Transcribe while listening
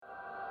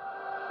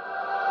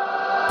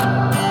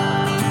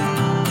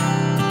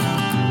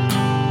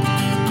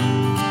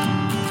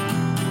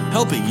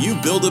Helping you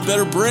build a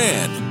better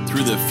brand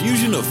through the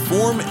fusion of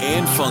form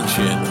and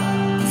function.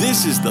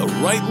 This is the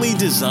Rightly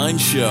Designed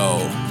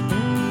Show.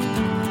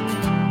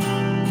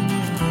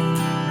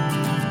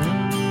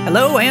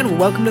 Hello and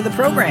welcome to the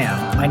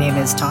program. My name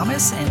is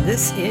Thomas and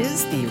this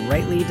is the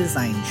Rightly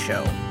Designed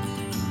Show.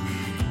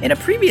 In a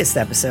previous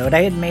episode,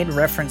 I had made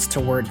reference to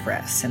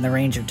WordPress and the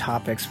range of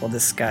topics we'll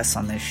discuss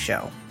on this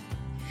show.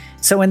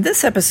 So in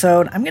this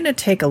episode, I'm going to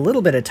take a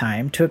little bit of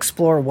time to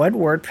explore what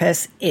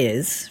WordPress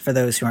is, for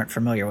those who aren't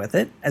familiar with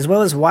it, as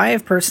well as why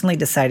I've personally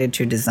decided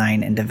to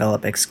design and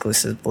develop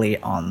exclusively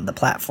on the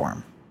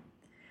platform.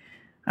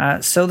 I'll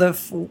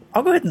go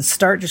ahead and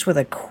start just with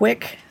a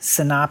quick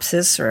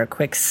synopsis or a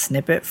quick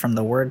snippet from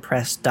the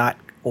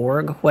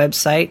WordPress.org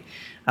website.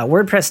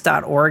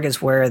 WordPress.org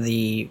is where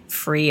the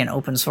free and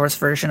open source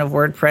version of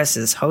WordPress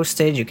is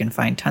hosted. You can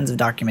find tons of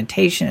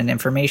documentation and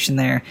information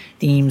there,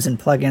 themes and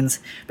plugins.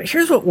 But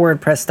here's what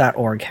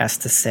WordPress.org has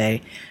to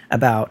say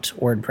about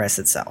WordPress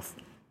itself.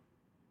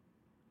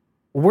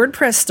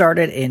 WordPress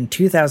started in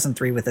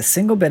 2003 with a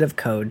single bit of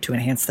code to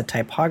enhance the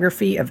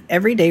typography of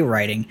everyday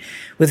writing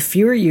with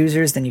fewer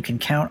users than you can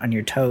count on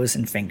your toes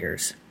and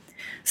fingers.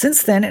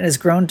 Since then, it has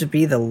grown to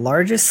be the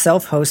largest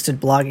self-hosted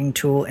blogging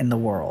tool in the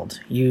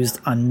world, used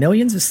on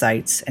millions of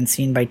sites and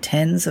seen by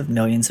tens of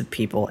millions of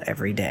people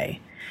every day.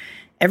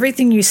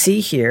 Everything you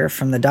see here,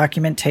 from the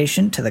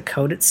documentation to the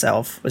code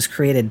itself, was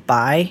created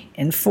by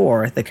and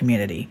for the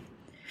community.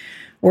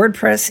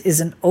 WordPress is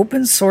an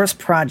open source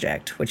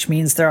project, which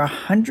means there are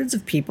hundreds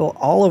of people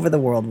all over the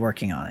world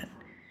working on it,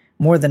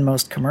 more than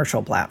most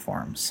commercial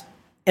platforms.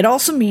 It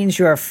also means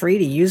you are free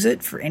to use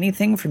it for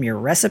anything from your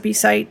recipe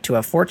site to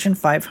a Fortune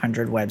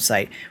 500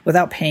 website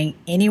without paying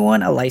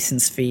anyone a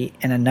license fee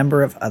and a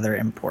number of other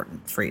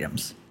important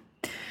freedoms.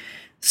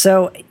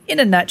 So, in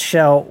a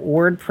nutshell,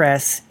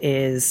 WordPress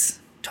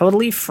is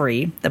totally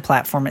free, the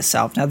platform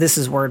itself. Now, this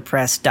is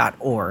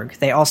WordPress.org.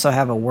 They also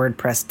have a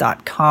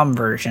WordPress.com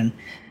version,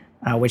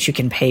 which you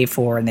can pay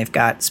for, and they've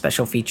got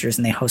special features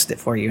and they host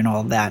it for you and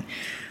all of that.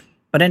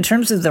 But in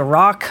terms of the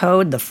raw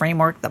code, the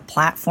framework, the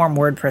platform,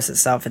 WordPress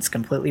itself, it's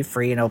completely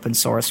free and open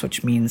source,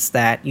 which means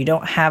that you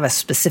don't have a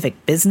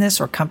specific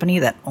business or company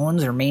that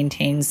owns or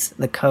maintains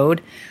the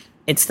code.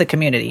 It's the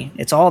community.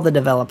 It's all the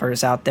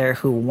developers out there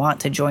who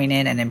want to join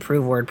in and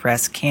improve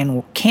WordPress,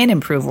 can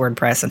improve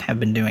WordPress, and have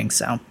been doing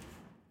so.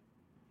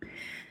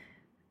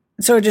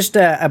 So just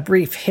a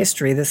brief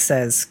history. This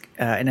says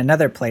in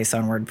another place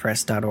on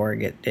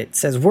WordPress.org, it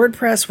says,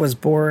 WordPress was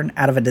born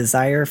out of a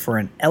desire for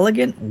an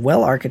elegant,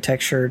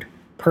 well-architectured,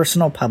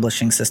 personal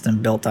publishing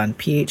system built on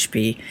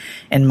PHP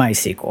and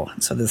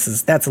MySQL. So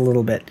that's a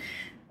little bit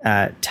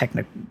on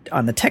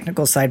the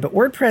technical side, but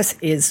WordPress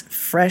is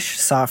fresh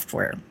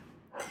software.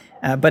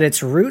 But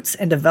its roots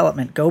and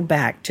development go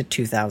back to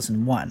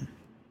 2001.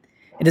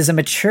 It is a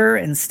mature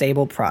and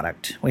stable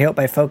product. We hope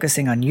by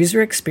focusing on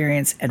user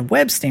experience and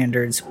web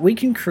standards, we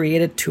can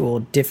create a tool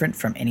different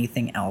from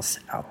anything else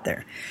out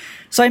there.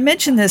 So I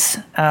mention this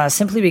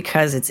simply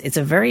because it's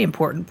a very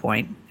important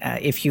point.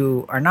 If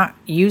you are not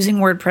using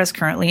WordPress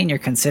currently and you're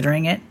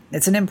considering it,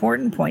 it's an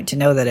important point to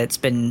know that it's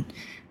been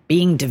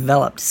being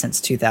developed since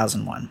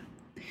 2001.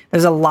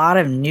 There's a lot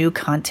of new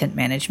content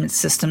management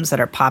systems that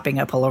are popping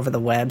up all over the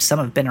web. Some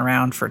have been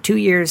around for 2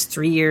 years,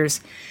 3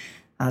 years.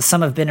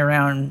 Some have been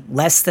around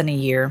less than a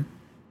year.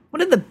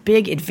 One of the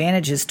big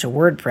advantages to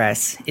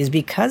WordPress is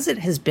because it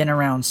has been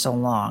around so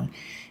long,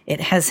 it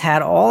has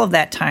had all of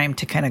that time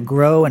to kind of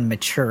grow and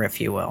mature,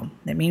 if you will.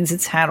 It means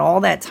it's had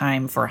all that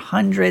time for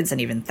hundreds and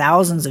even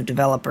thousands of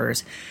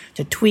developers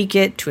to tweak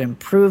it, to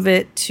improve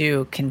it,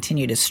 to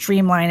continue to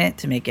streamline it,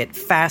 to make it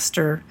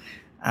faster,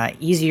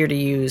 easier to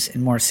use,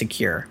 and more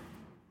secure.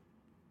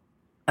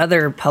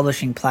 Other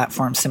publishing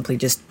platforms simply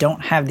just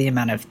don't have the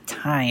amount of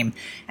time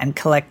and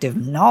collective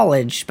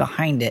knowledge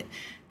behind it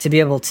to be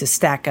able to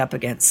stack up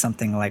against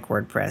something like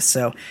WordPress.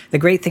 So the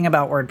great thing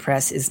about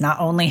WordPress is not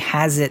only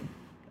has it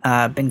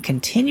been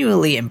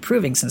continually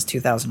improving since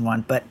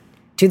 2001, but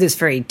to this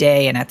very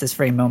day and at this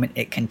very moment,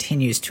 it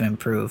continues to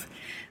improve.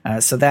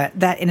 So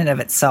that in and of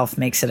itself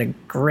makes it a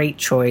great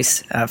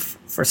choice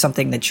for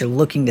something that you're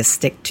looking to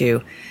stick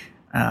to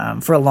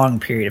for a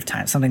long period of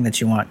time, something that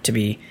you want to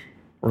be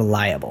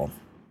reliable.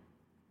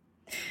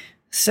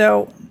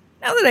 So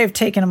now that I've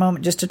taken a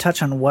moment just to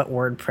touch on what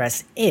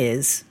WordPress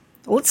is,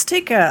 let's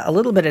take a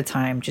little bit of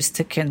time just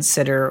to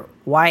consider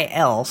why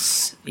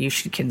else you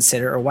should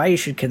consider, or why you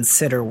should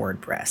consider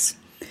WordPress.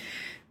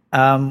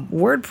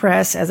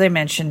 WordPress, as I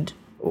mentioned,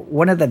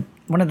 one of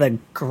the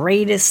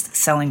greatest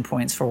selling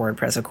points for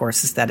WordPress, of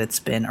course, is that it's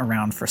been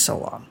around for so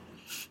long.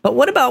 But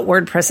what about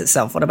WordPress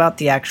itself? What about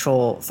the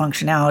actual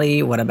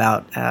functionality? What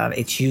about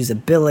its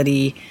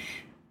usability?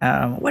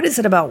 What is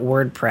it about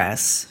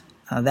WordPress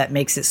that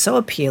makes it so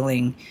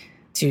appealing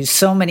to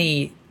so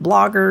many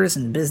bloggers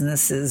and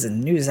businesses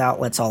and news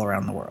outlets all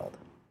around the world?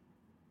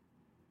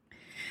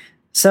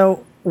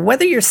 So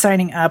whether you're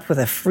signing up with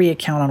a free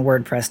account on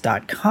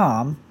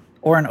WordPress.com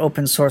or an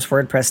open source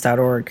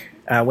WordPress.org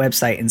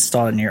website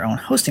installed in your own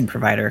hosting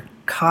provider,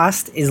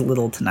 cost is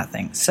little to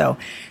nothing. So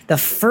the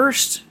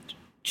first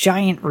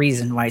giant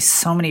reason why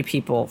so many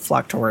people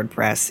flock to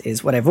WordPress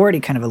is what I've already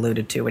kind of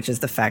alluded to, which is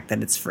the fact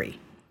that it's free.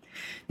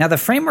 Now, the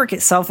framework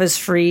itself is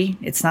free.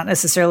 It's not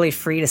necessarily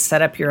free to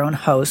set up your own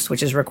host,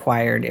 which is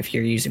required if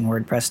you're using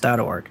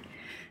WordPress.org.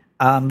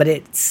 But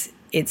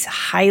it's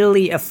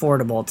highly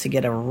affordable to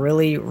get a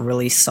really,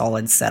 really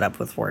solid setup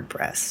with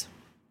WordPress.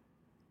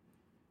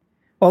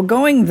 While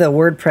going the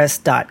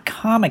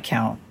WordPress.com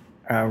account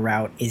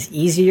route is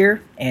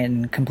easier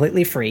and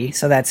completely free.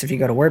 So that's if you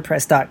go to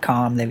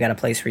WordPress.com, they've got a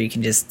place where you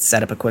can just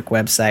set up a quick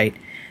website.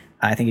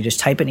 I think you just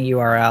type in a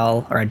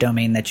URL or a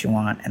domain that you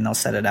want, and they'll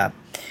set it up.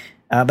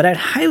 But I'd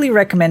highly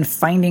recommend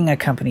finding a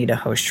company to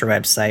host your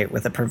website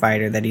with a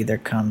provider that either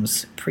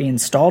comes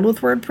pre-installed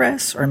with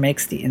WordPress or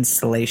makes the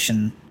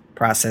installation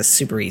process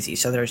super easy.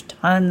 So there's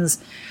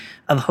tons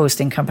of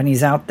hosting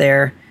companies out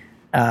there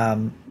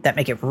that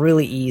make it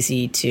really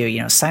easy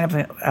to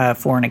sign up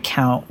for an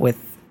account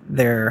with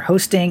their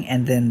hosting,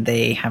 and then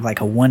they have like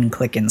a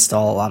one-click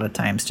install a lot of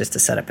times just to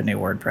set up a new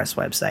WordPress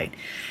website.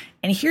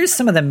 And here's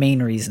some of the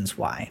main reasons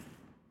why.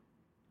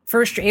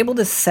 First, you're able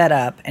to set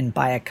up and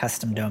buy a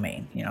custom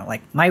domain,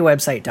 like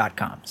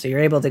mywebsite.com. So you're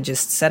able to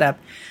just set up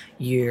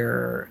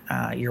your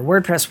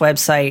WordPress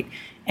website,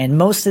 and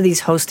most of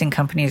these hosting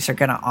companies are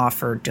going to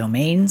offer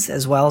domains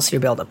as well. So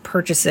you'll be able to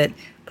purchase it,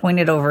 point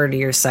it over to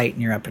your site,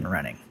 and you're up and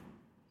running.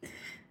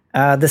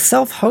 The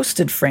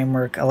self-hosted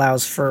framework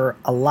allows for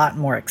a lot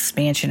more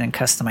expansion and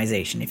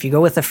customization. If you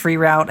go with the free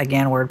route,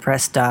 again,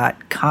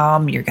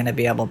 WordPress.com, you're going to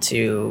be able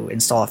to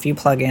install a few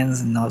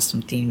plugins and know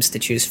some themes to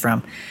choose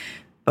from.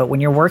 But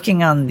when you're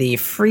working on the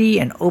free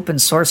and open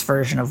source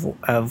version of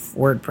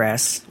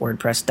WordPress,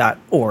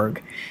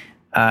 WordPress.org,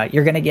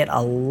 you're going to get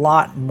a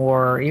lot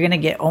more. You're going to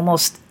get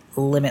almost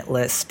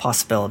limitless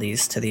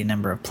possibilities to the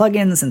number of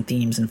plugins and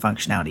themes and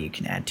functionality you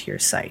can add to your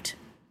site.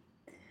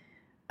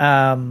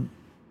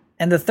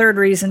 And the third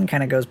reason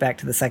kind of goes back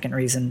to the second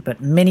reason, but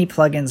many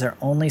plugins are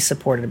only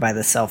supported by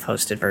the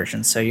self-hosted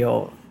version.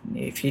 So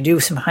if you do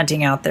some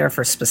hunting out there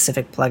for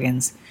specific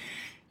plugins,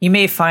 you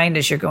may find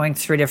as you're going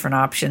through different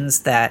options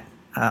that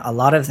a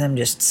lot of them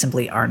just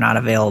simply are not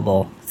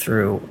available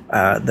through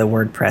the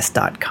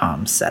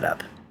WordPress.com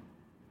setup.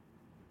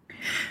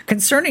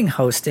 Concerning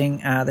hosting,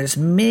 there's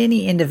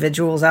many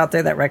individuals out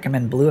there that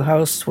recommend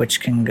Bluehost, which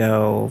can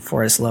go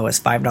for as low as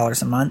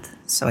 $5 a month.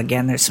 So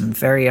again, there's some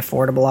very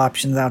affordable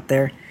options out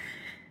there.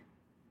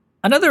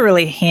 Another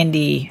really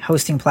handy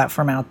hosting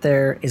platform out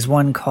there is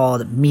one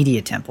called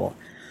Media Temple.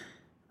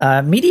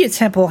 Media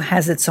Temple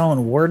has its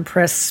own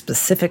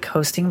WordPress-specific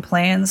hosting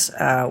plans,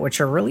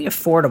 which are really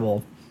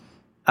affordable.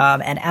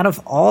 And out of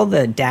all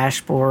the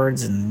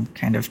dashboards and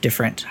kind of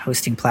different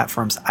hosting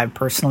platforms I've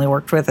personally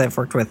worked with, I've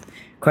worked with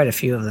quite a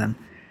few of them,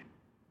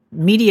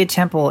 Media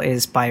Temple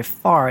is by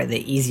far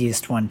the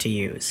easiest one to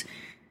use.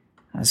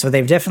 So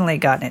they've definitely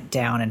gotten it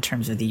down in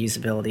terms of the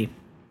usability.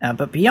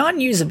 But beyond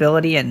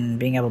usability and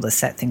being able to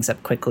set things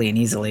up quickly and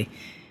easily,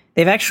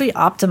 they've actually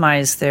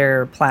optimized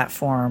their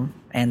platform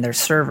and their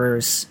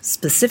servers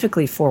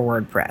specifically for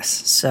WordPress.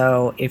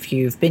 So if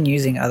you've been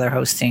using other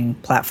hosting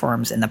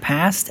platforms in the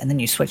past and then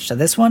you switch to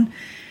this one,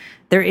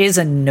 there is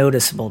a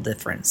noticeable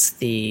difference.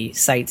 The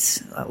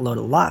sites load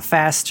a lot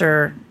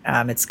faster.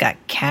 It's got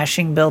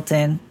caching built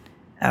in,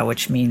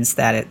 which means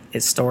that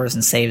it stores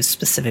and saves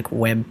specific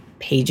web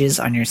pages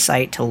on your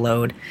site to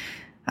load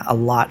a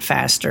lot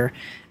faster.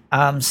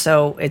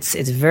 So it's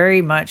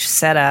very much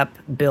set up,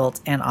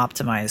 built, and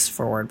optimized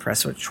for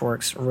WordPress, which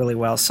works really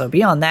well. So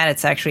beyond that,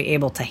 it's actually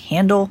able to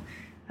handle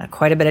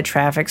quite a bit of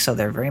traffic, so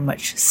they're very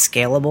much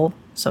scalable.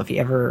 So if you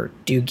ever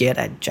do get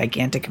a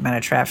gigantic amount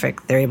of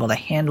traffic, they're able to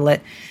handle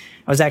it.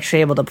 I was actually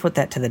able to put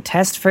that to the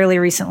test fairly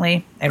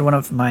recently, and one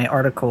of my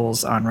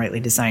articles on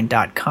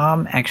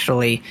rightlydesign.com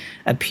actually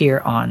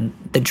appear on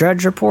the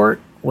Drudge Report,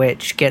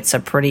 which gets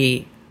a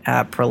pretty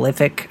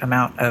prolific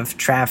amount of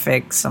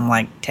traffic, some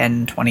like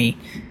 10, 20,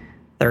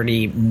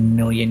 30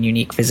 million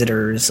unique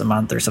visitors a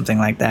month or something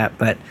like that.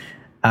 But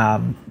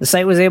the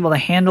site was able to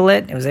handle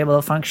it. It was able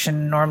to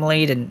function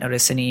normally. Didn't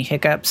notice any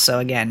hiccups. So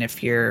again,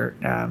 if you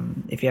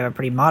have a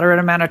pretty moderate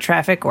amount of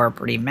traffic or a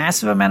pretty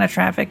massive amount of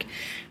traffic,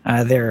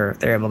 they're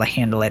able to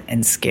handle it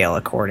and scale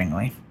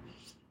accordingly.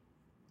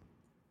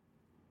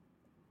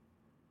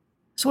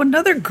 So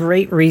another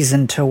great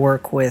reason to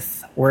work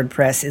with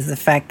WordPress is the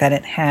fact that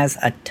it has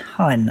a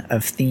ton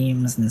of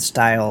themes and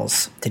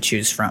styles to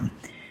choose from.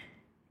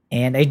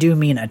 And I do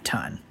mean a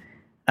ton.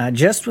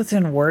 Just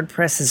within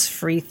WordPress's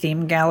free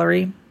theme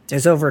gallery,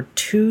 there's over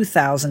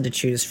 2,000 to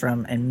choose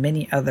from and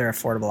many other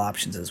affordable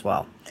options as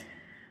well.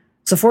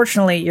 So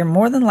fortunately, you're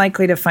more than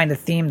likely to find a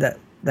theme that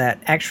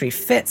actually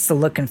fits the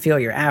look and feel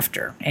you're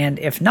after. And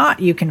if not,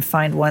 you can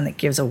find one that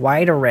gives a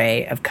wide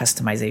array of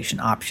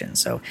customization options.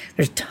 So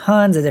there's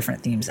tons of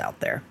different themes out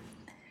there.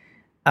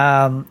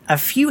 A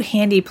few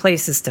handy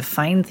places to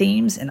find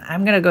themes, and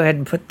I'm going to go ahead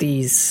and put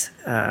these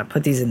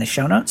in the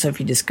show notes. So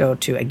if you just go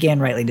to, again,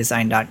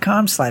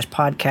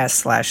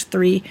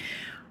 rightlydesign.com/podcast/3,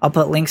 I'll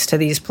put links to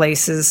these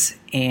places,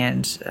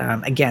 and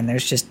again,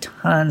 there's just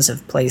tons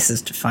of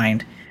places to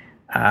find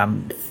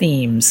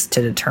themes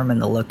to determine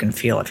the look and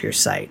feel of your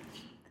site.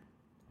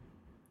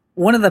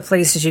 One of the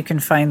places you can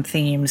find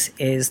themes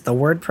is the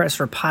WordPress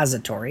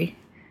repository,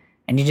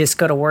 and you just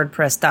go to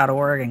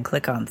wordpress.org and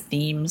click on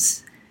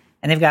themes,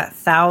 and they've got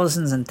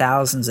thousands and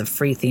thousands of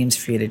free themes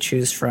for you to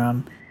choose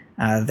from.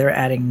 They're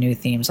adding new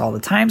themes all the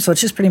time, so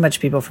it's just pretty much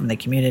people from the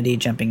community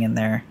jumping in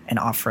there and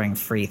offering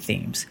free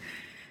themes.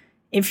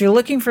 If you're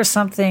looking for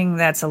something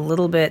that's a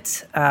little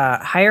bit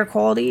higher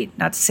quality,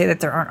 not to say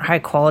that there aren't high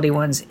quality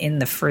ones in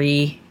the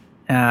free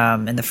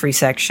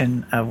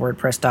section of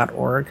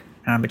WordPress.org,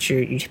 but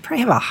you probably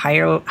have a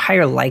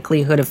higher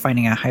likelihood of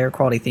finding a higher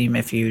quality theme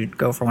if you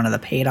go for one of the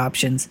paid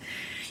options.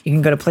 You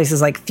can go to places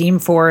like Theme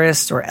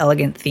Forest or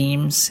Elegant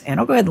Themes, and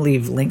I'll go ahead and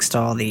leave links to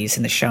all these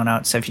in the show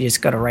notes. So if you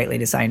just go to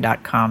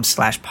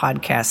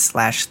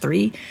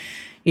rightlydesign.com/podcast/3,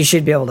 you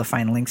should be able to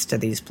find links to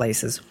these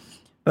places.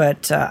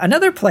 But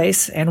another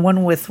place, and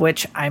one with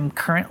which I'm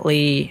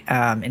currently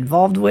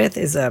involved with,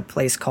 is a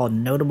place called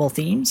Notable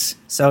Themes.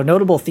 So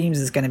Notable Themes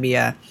is going to be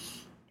a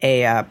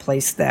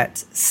place that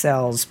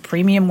sells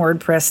premium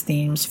WordPress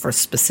themes for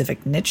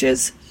specific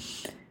niches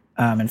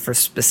and for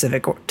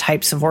specific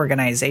types of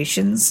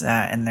organizations.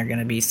 And they're going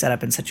to be set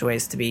up in such a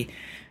ways to be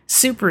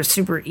super,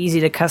 super easy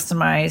to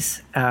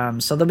customize.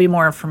 So there'll be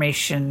more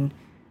information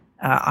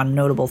on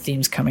Notable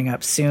Themes coming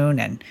up soon.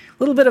 And a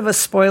little bit of a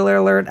spoiler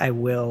alert, I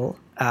will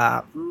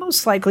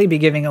most likely be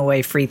giving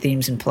away free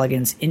themes and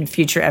plugins in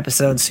future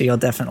episodes, so you'll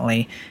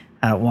definitely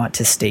want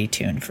to stay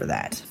tuned for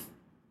that.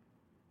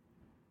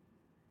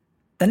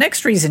 The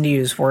next reason to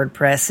use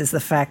WordPress is the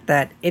fact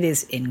that it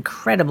is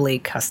incredibly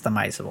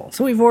customizable.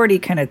 So we've already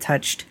kind of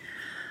touched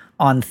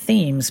on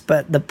themes,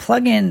 but the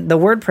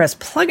WordPress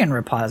plugin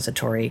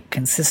repository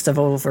consists of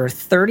over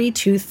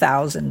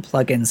 32,000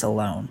 plugins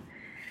alone.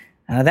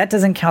 That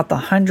doesn't count the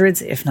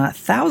hundreds, if not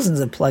thousands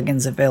of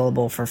plugins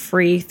available for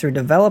free through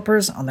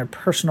developers on their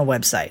personal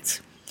websites.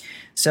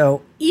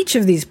 So each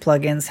of these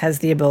plugins has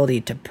the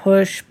ability to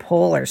push,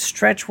 pull, or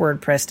stretch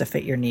WordPress to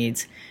fit your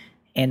needs.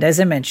 And as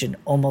I mentioned,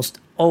 almost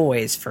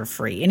always for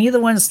free. Any of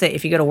the ones that,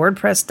 if you go to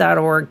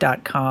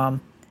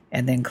wordpress.org.com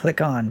and then click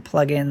on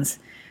plugins,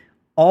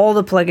 all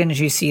the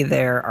plugins you see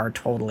there are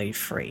totally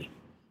free.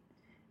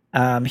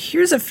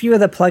 Here's a few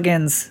of the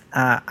plugins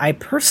I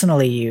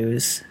personally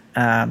use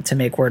to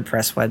make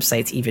WordPress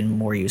websites even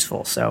more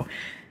useful. So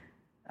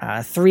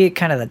three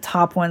kind of the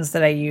top ones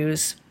that I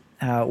use.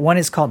 One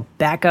is called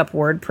Backup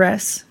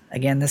WordPress.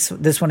 Again,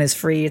 this one is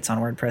free. It's on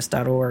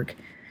wordpress.org.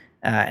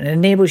 And it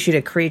enables you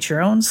to create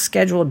your own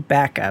scheduled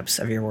backups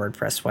of your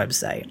WordPress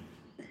website.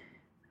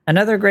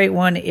 Another great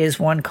one is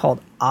one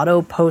called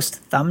Auto Post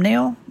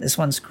Thumbnail. This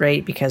one's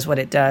great because what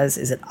it does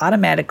is it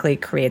automatically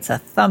creates a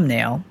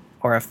thumbnail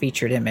or a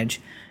featured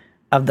image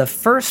of the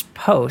first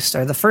post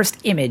or the first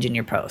image in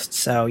your post.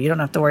 So you don't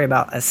have to worry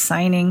about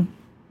assigning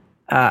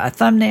a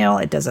thumbnail.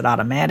 It does it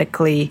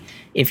automatically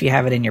if you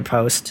have it in your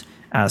post.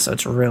 So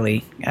it's a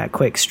really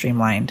quick,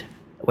 streamlined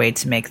way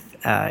to make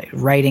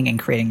writing and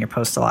creating your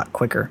post a lot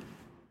quicker.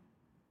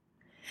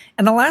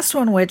 And the last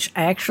one, which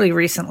I actually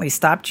recently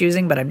stopped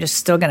using, but I'm just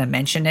still going to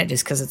mention it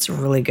just because it's a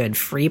really good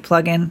free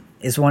plugin,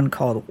 is one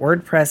called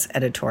WordPress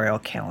Editorial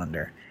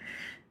Calendar.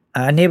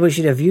 Enables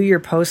you to view your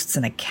posts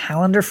in a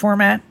calendar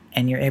format,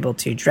 and you're able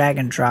to drag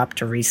and drop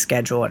to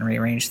reschedule and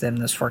rearrange them.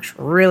 This works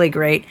really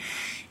great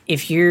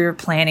if you're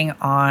planning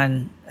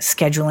on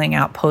scheduling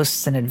out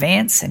posts in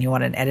advance and you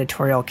want an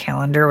editorial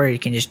calendar where you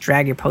can just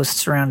drag your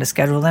posts around to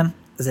schedule them.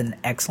 This is an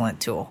excellent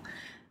tool.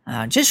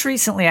 Just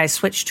recently, I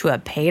switched to a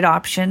paid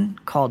option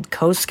called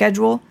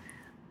CoSchedule.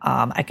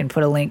 I can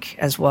put a link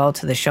as well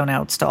to the show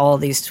notes to all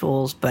of these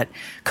tools, but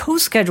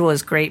CoSchedule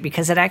is great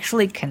because it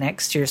actually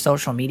connects to your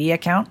social media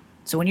account.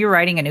 So when you're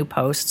writing a new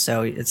post,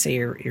 so let's say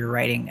you're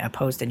writing a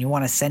post and you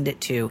want to send it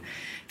to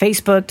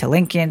Facebook, to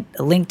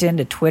LinkedIn,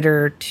 to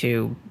Twitter,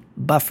 to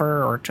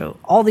Buffer, or to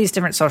all these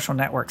different social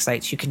network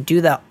sites, you can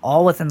do that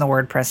all within the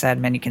WordPress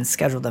admin. You can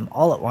schedule them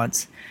all at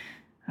once.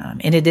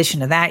 In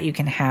addition to that, you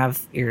can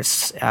have your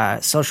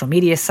social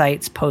media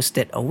sites post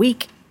it a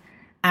week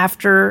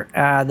after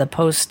the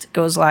post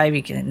goes live.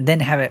 You can then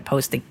have it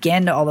post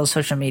again to all those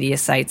social media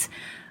sites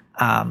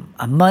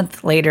a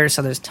month later.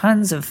 So there's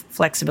tons of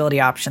flexibility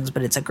options,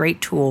 but it's a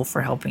great tool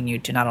for helping you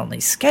to not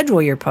only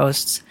schedule your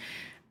posts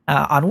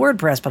on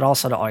WordPress, but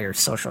also to all your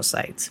social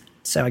sites.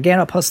 So again,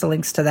 I'll post the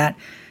links to that.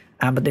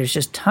 But there's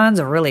just tons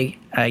of really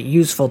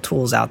useful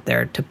tools out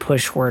there to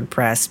push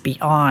WordPress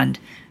beyond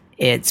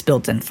its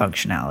built-in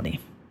functionality.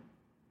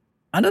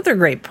 Another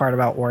great part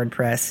about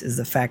WordPress is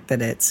the fact that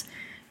it's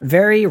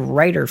very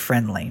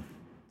writer-friendly.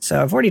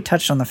 So I've already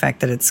touched on the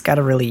fact that it's got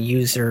a really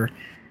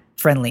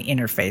user-friendly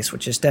interface,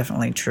 which is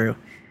definitely true.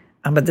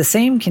 But the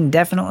same can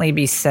definitely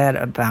be said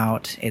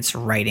about its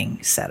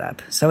writing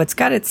setup. So it's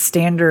got its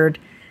standard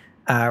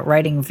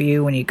writing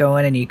view when you go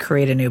in and you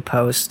create a new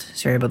post.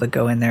 So you're able to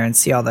go in there and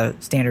see all the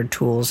standard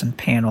tools and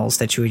panels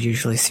that you would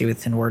usually see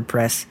within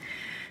WordPress.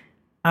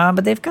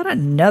 But they've got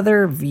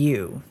another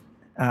view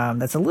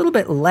that's a little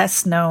bit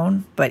less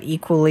known, but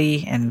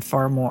equally and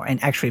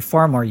actually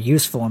far more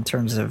useful in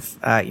terms of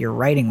your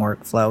writing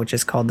workflow, which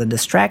is called the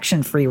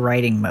distraction-free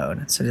writing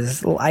mode. So there's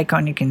this little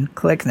icon you can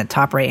click in the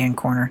top right-hand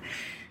corner.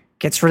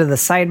 Gets rid of the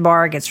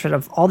sidebar, gets rid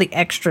of all the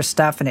extra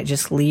stuff, and it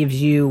just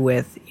leaves you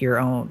with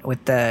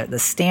the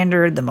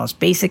standard, the most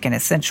basic and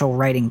essential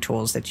writing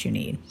tools that you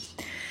need.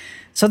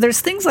 So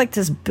there's things like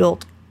this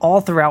built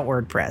all throughout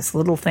WordPress,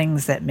 little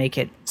things that make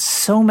it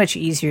so much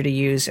easier to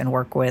use and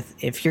work with.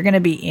 If you're going to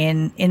be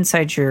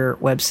inside your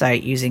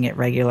website using it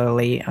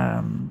regularly,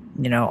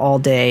 all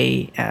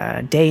day,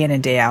 day in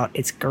and day out,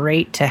 it's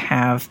great to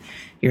have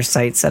your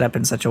site set up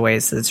in such a way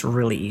so it's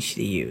really easy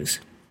to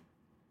use.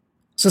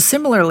 So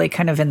similarly,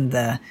 kind of in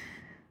the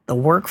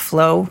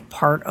workflow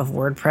part of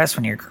WordPress,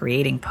 when you're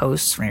creating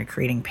posts, when you're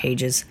creating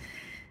pages,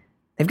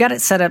 they've got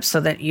it set up so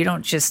that you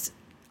don't just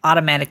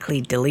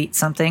automatically delete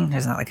something.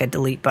 There's not like a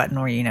delete button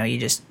where,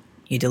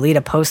 you delete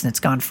a post and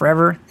it's gone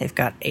forever. They've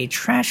got a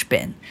trash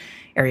bin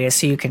area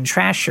so you can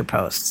trash your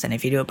posts. And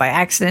if you do it by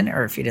accident,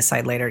 or if you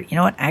decide later, you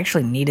know what, I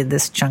actually needed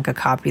this chunk of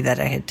copy that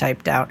I had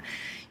typed out,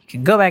 you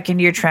can go back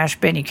into your trash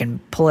bin, you can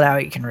pull it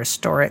out, you can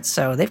restore it.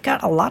 So they've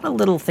got a lot of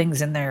little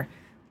things in there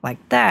like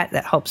that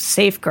helps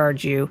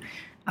safeguard you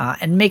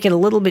and make it a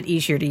little bit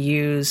easier to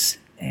use.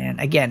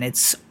 And again,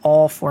 it's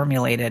all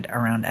formulated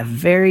around a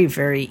very,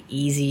 very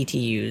easy to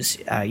use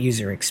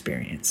user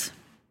experience.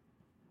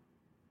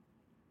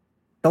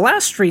 The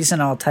last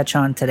reason I'll touch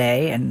on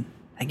today, and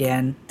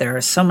again, there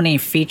are so many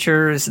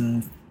features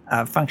and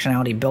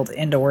functionality built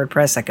into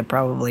WordPress, I could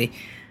probably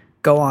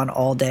go on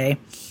all day.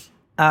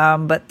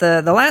 But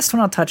the last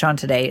one I'll touch on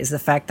today is the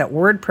fact that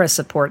WordPress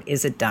support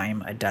is a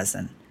dime a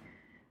dozen.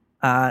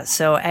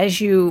 So as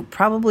you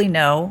probably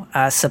know,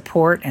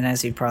 support, and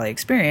as you've probably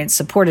experienced,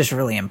 support is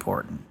really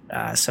important.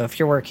 So if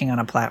you're working on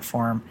a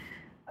platform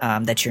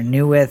that you're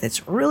new with,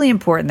 it's really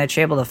important that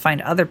you're able to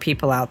find other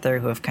people out there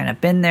who have kind of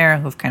been there,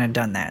 who have kind of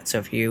done that. So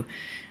if you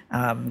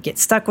get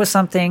stuck with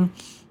something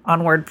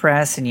on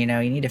WordPress and, you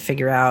need to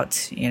figure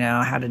out,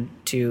 how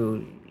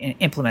to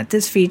implement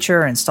this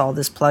feature, install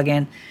this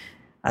plugin,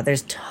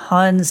 there's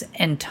tons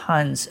and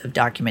tons of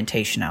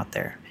documentation out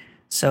there.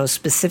 So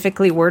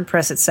specifically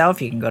WordPress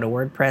itself, you can go to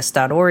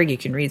wordpress.org, you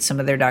can read some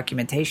of their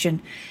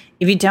documentation.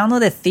 If you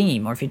download a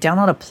theme or if you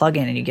download a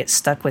plugin and you get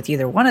stuck with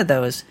either one of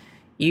those,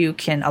 you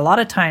can, a lot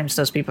of times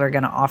those people are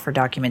going to offer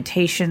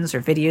documentations or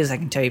videos. I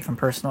can tell you from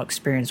personal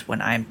experience,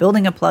 when I'm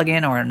building a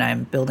plugin or when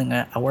I'm building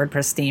a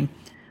WordPress theme,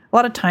 a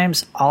lot of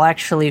times I'll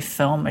actually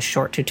film a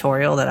short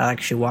tutorial that I'll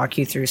actually walk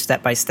you through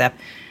step by step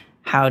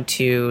how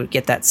to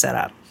get that set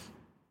up.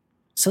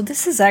 So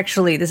this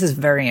is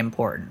very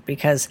important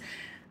because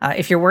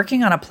if you're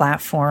working on a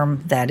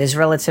platform that is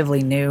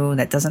relatively new,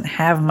 that doesn't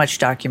have much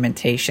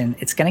documentation,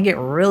 it's going to get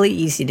really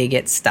easy to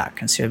get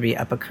stuck. And so you'll be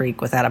up a creek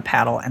without a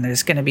paddle, and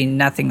there's going to be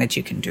nothing that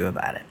you can do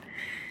about it.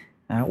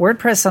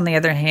 WordPress, on the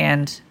other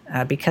hand,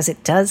 because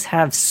it does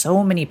have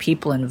so many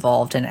people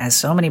involved and has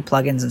so many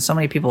plugins and so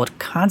many people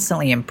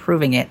constantly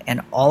improving it and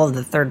all of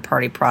the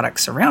third-party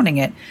products surrounding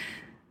it,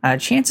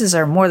 chances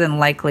are more than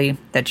likely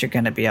that you're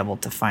going to be able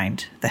to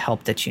find the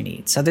help that you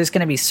need. So there's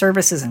going to be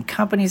services and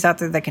companies out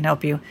there that can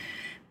help you.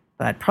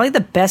 But probably the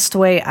best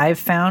way I've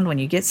found when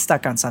you get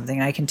stuck on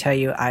something, I can tell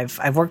you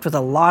I've worked with a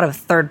lot of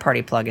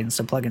third-party plugins,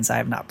 so plugins I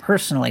have not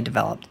personally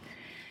developed.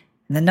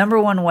 And the number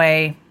one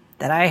way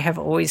that I have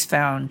always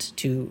found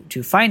to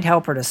find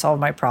help or to solve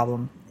my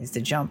problem is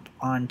to jump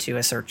onto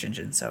a search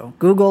engine. So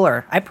Google,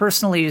 or I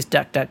personally use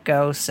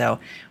DuckDuckGo, so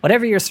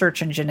whatever your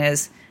search engine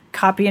is,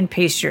 copy and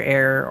paste your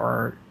error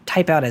or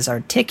type out as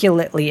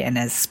articulately and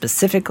as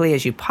specifically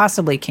as you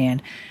possibly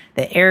can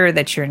the error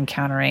that you're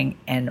encountering,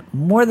 and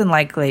more than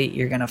likely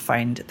you're going to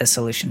find the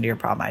solution to your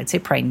problem. I'd say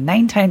probably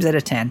 9 times out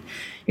of 10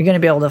 you're going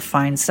to be able to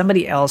find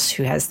somebody else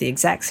who has the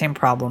exact same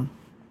problem,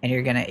 and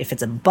you're going to, if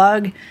it's a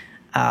bug,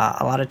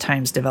 a lot of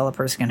times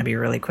developers are going to be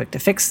really quick to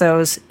fix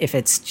those. If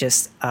it's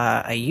just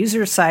a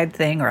user side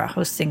thing or a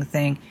hosting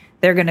thing,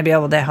 they're going to be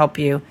able to help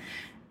you.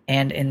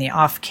 And in the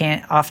off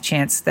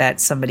chance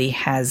that somebody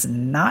has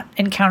not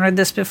encountered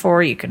this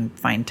before, you can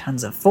find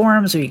tons of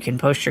forums where you can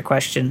post your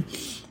question.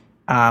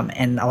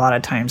 And a lot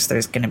of times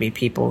there's going to be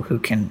people who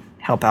can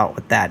help out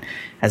with that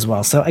as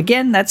well. So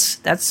again,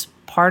 that's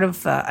part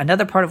of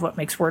another part of what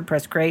makes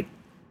WordPress great.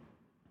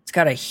 It's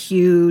got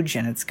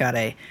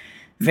a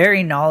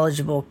very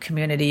knowledgeable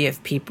community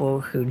of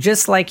people who,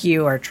 just like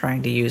you, are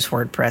trying to use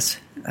WordPress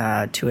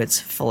to its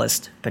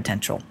fullest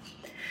potential.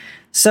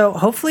 So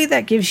hopefully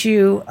that gives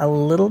you a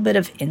little bit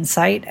of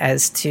insight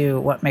as to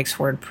what makes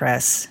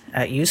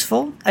WordPress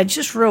useful.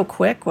 Just real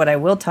quick, what I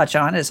will touch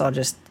on is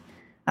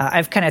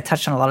I've kind of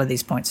touched on a lot of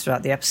these points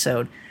throughout the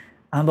episode,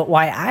 but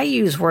why I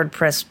use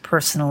WordPress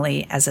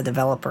personally as a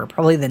developer,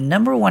 probably the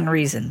number one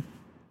reason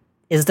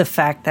is the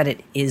fact that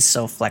it is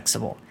so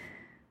flexible.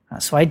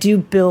 So I do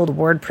build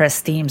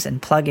WordPress themes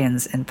and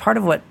plugins, and part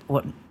of what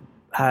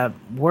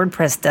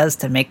WordPress does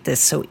to make this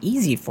so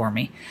easy for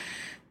me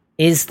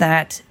is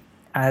that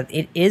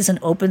it is an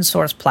open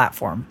source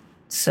platform.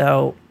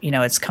 So,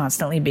 it's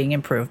constantly being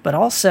improved, but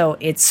also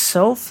it's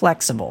so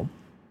flexible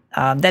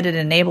that it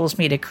enables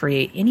me to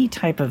create any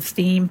type of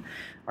theme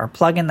or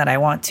plugin that I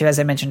want to. As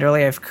I mentioned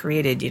earlier, I've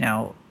created,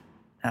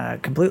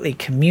 completely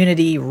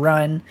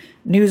community-run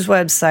news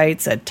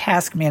websites, a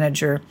task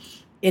manager.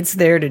 It's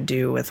there to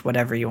do with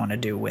whatever you want to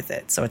do with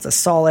it. So it's a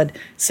solid,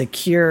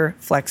 secure,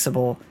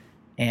 flexible,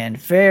 and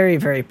very,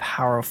 very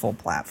powerful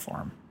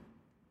platform.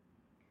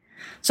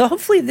 So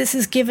hopefully this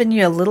has given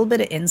you a little bit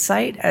of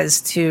insight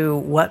as to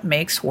what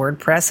makes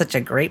WordPress such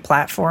a great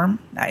platform.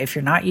 If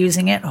you're not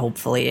using it,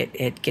 hopefully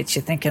it gets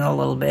you thinking a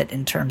little bit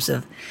in terms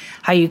of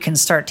how you can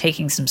start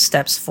taking some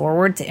steps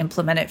forward to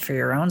implement it for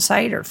your own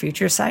site or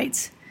future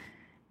sites.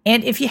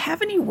 And if you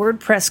have any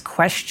WordPress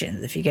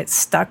questions, if you get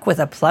stuck with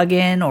a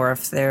plugin, or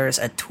if there's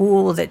a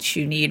tool that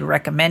you need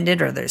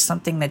recommended, or there's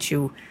something that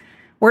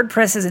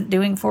WordPress isn't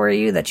doing for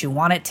you that you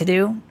want it to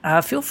do,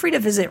 feel free to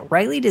visit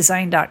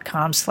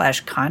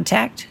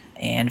rightlydesign.com/contact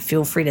and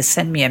feel free to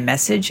send me a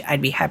message.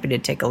 I'd be happy to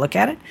take a look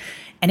at it.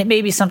 And it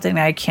may be something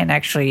that I can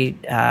actually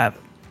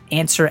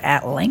answer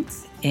at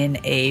length in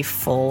a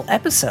full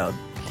episode.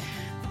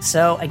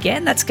 So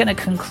again, that's going to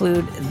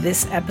conclude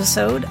this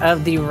episode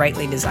of the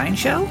Rightly Design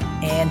Show,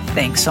 and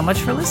thanks so much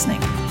for listening.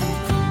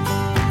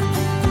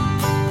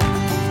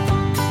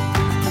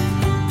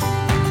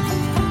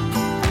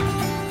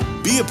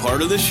 Be a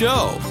part of the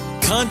show.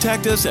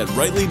 Contact us at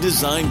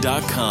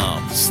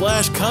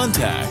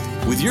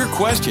rightlydesign.com/contact with your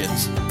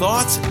questions,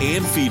 thoughts,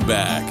 and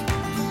feedback.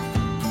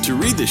 To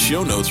read the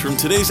show notes from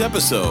today's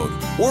episode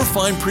or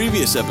find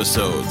previous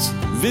episodes,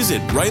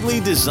 visit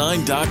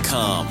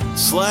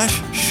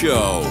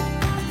rightlydesign.com/show.